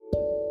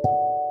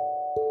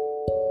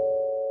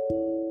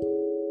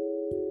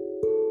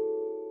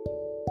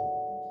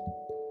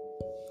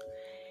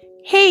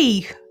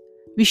Hey,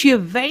 wish you a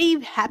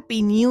very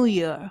happy new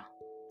year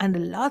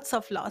and lots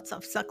of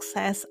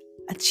success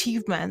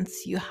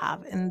achievements you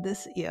have in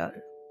this year.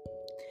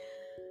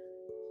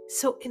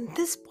 So in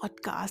this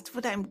podcast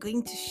what I'm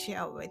going to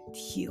share with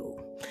you.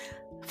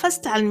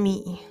 First tell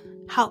me,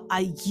 how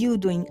are you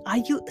doing? Are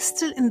you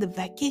still in the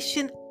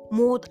vacation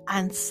mode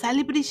and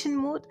celebration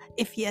mode?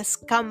 If yes,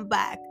 come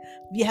back.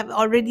 We have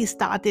already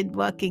started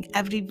working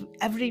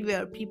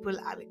everywhere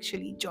people have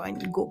actually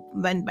joined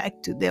went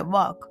back to their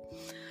work.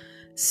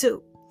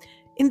 So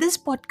in this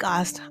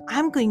podcast,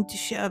 I'm going to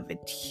share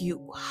with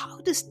you how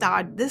to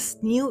start this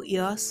new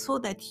year so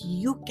that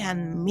you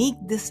can make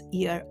this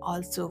year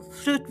also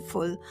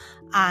fruitful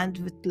and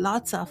with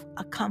lots of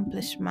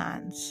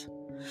accomplishments.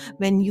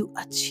 When you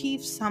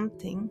achieve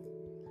something,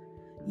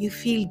 you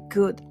feel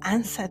good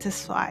and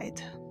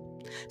satisfied.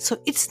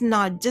 So it's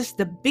not just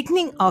the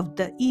beginning of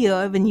the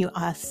year when you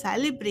are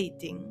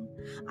celebrating.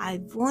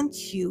 I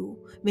want you,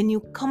 when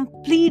you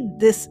complete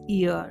this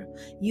year,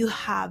 you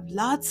have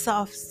lots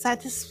of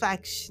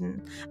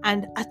satisfaction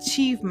and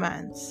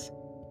achievements.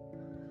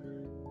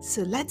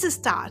 So let's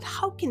start.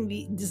 How can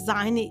we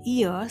design a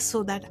year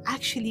so that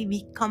actually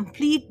we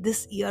complete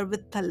this year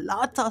with a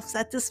lot of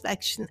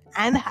satisfaction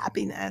and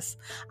happiness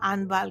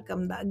and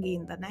welcome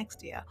again the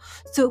next year?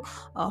 So,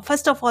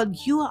 first of all,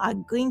 you are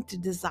going to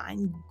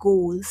design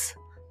goals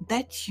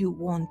that you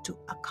want to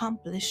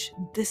accomplish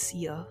this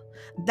year.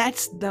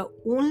 That's the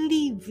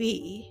only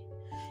way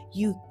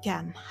you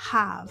can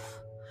have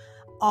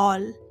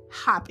all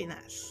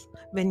happiness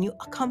when you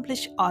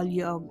accomplish all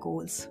your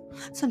goals.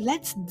 So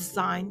let's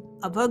design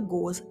our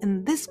goals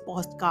in this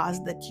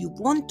podcast that you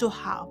want to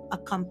have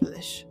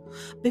accomplished.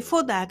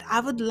 Before that, I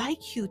would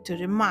like you to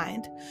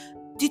remind,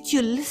 did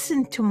you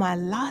listen to my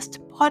last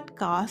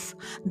podcast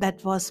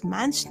that was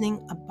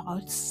mentioning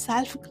about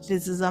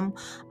self-criticism,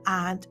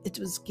 and it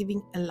was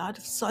giving a lot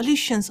of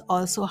solutions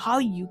also how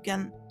you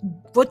can,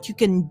 what you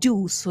can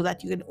do so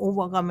that you can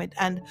overcome it,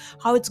 and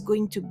how it's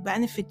going to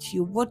benefit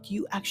you, what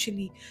you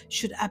actually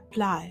should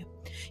apply.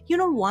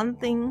 One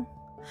thing,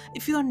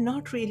 if you are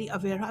not really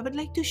aware, I would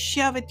like to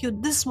share with you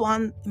this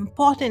one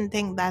important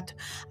thing, that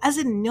as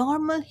a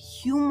normal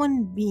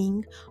human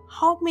being,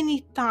 how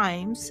many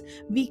times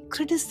we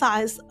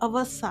criticize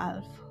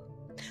ourselves.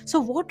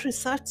 So what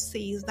research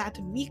says that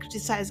we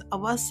criticize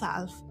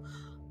ourselves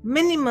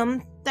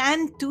minimum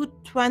 10 to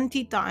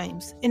 20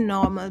 times. A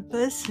normal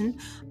person,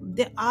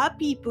 there are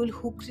people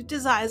who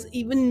criticize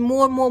even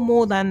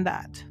more than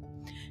that.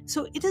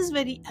 So it is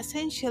very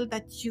essential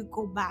that you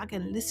go back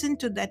and listen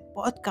to that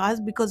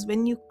podcast, because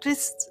when you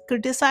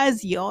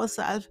criticize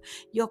yourself,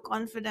 your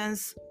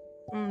confidence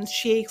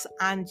shakes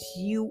and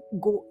you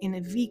go in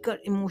a weaker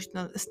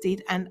emotional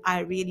state, and I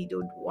really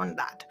don't want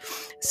that.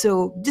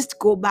 So just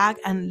go back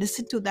and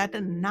listen to that,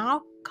 and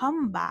now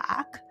come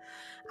back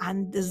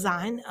and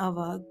design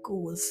our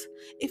goals.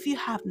 If you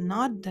have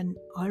not done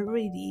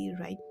already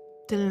right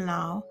till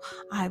now,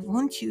 I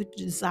want you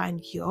to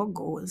design your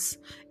goals.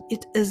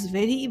 It is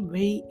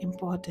very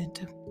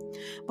important.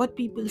 What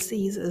people say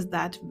is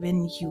that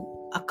when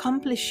you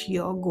accomplish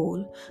your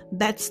goal,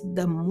 that's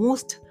the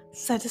most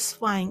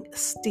satisfying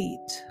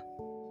state,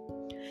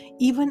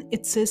 even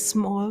it's a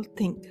small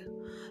thing.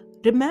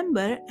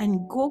 Remember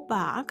and go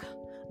back.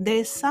 There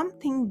is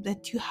something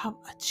that you have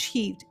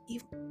achieved,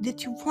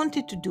 that you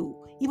wanted to do,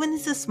 even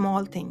it's a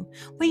small thing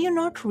where you're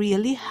not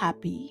really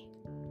happy.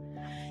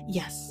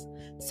 Yes.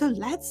 So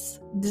let's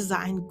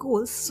design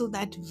goals so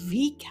that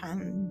we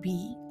can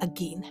be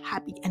again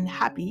happy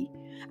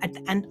at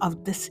the end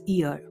of this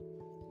year.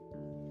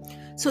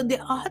 So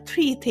there are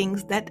three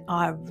things that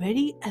are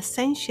very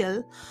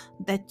essential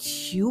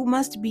that you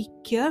must be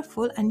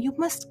careful and you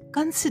must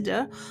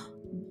consider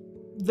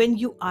when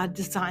you are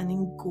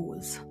designing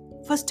goals.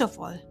 First of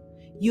all,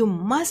 you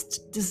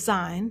must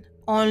design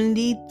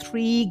only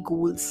 3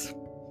 goals.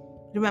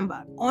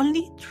 Remember,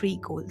 only 3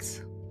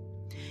 goals.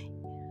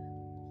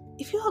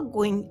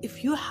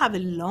 If you have a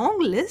long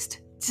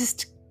list,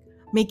 just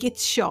make it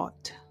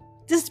short.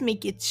 Just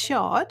make it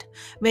short.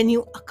 When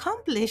you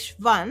accomplish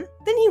one,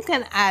 then you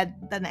can add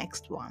the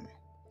next one.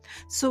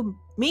 So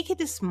make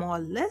it a small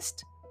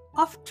list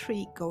of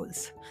 3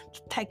 goals.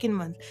 Second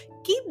one,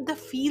 keep the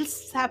fields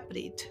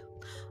separate.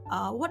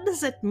 What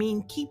does that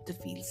mean, keep the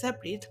fields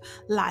separate?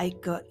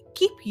 Like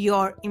keep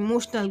your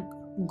emotional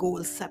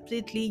goals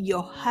separately,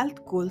 your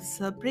health goals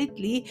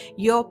separately,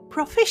 your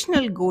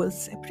professional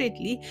goals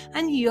separately,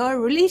 and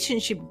your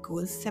relationship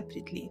goals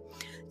separately.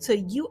 So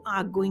you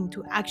are going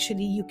to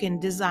actually, you can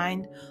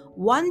design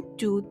 1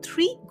 to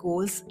 3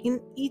 goals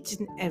in each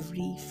and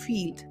every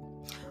field.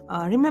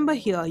 Remember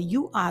here,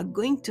 you are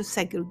going to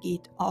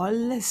segregate all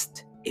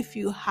lists if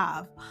you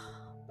have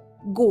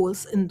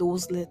goals in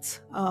those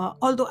lists.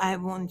 Although I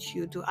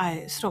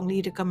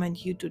strongly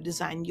recommend you to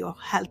design your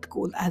health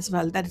goal as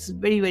well. That is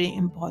very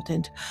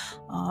important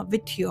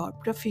with your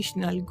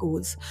professional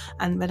goals.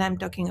 And when I'm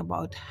talking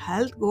about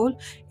health goal,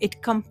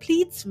 it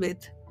completes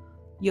with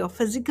your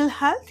physical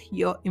health,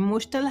 your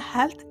emotional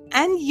health,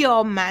 and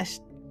your mental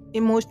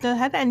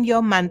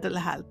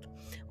health.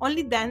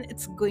 only then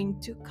it's going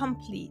to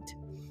complete.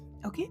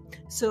 Okay,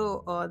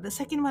 so the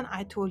second one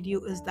I told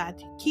you is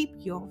that keep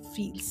your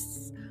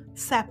fields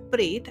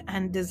separate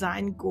and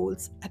design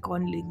goals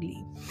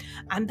accordingly.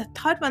 And the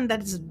third one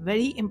that is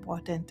very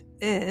important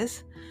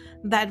is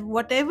that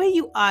whatever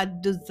you are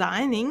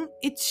designing,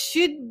 it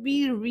should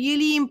be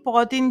really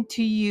important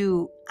to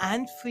you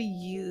and for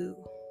you.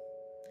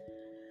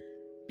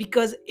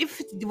 Because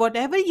if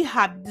whatever you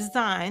have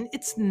designed,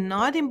 it's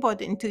not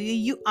important to you,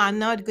 you are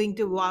not going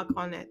to work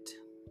on it.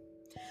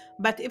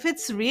 But if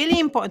it's really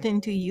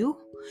important to you,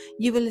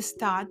 you will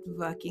start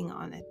working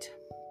on it.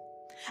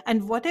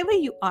 And whatever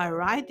you are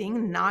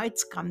writing, now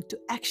it's come to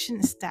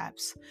action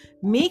steps.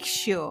 Make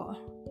sure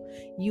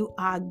you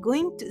are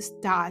going to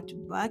start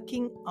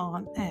working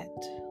on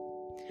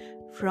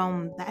it.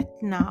 From that,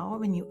 now,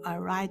 when you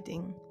are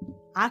writing,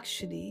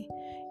 actually,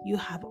 you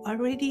have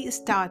already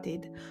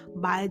started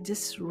by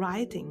just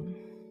writing.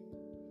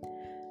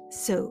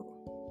 So,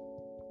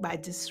 by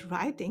just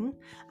writing,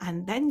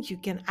 and then you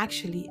can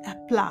actually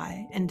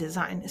apply and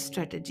design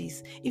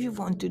strategies. If you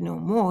want to know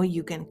more,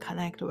 you can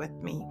connect with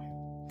me.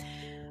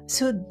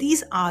 So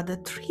these are the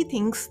three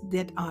things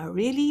that are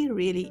really,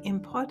 really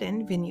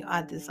important when you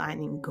are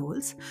designing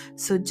goals.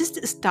 So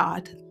just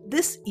start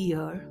this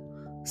year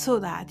so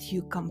that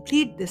you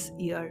complete this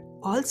year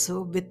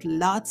also with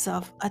lots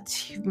of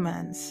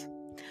achievements.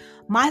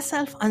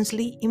 Myself,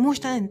 Anjali,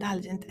 emotional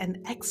intelligent and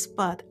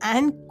expert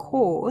and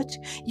coach.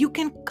 You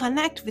can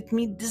connect with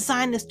me,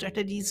 design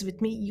strategies with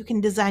me, you can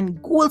design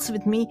goals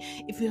with me.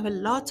 If you have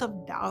lots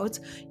of doubts,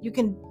 you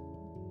can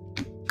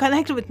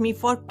connect with me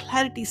for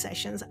clarity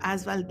sessions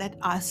as well that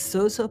are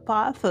so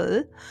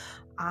powerful.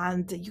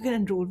 And you can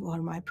enroll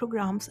for my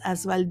programs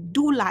as well.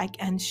 Do like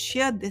and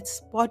share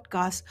this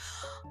podcast.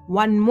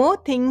 One more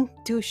thing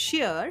to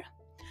share,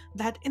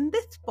 that in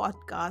this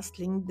podcast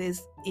link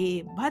there's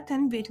a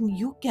button where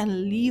you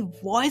can leave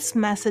voice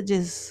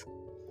messages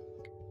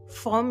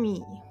for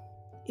me.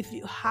 If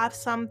you have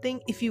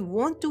something, if you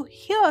want to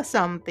hear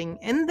something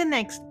in the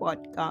next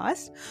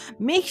podcast,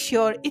 make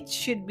sure it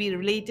should be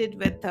related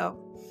with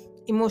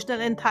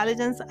emotional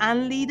intelligence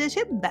and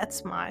leadership.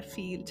 That's my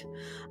field.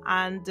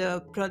 And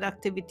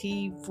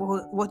productivity,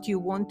 for what you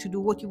want to do,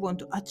 what you want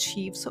to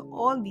achieve. So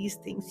all these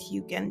things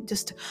you can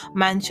just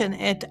mention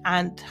it,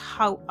 and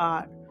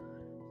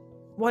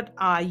what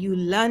are you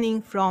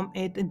learning from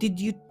it? Did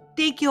you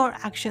take your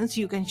actions?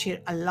 You can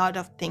share a lot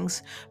of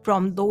things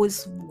from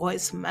those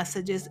voice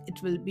messages.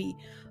 It will be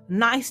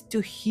nice to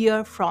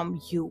hear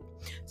from you.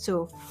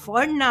 So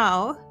for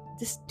now,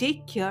 just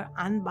take care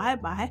and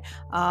bye-bye.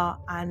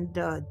 And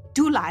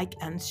do like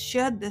and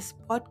share this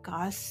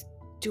podcast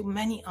to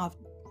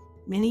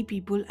many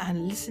people,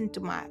 and listen to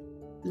my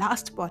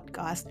last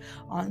podcast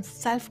on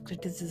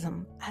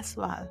self-criticism as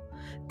well.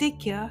 Take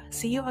care.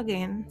 See you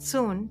again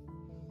soon.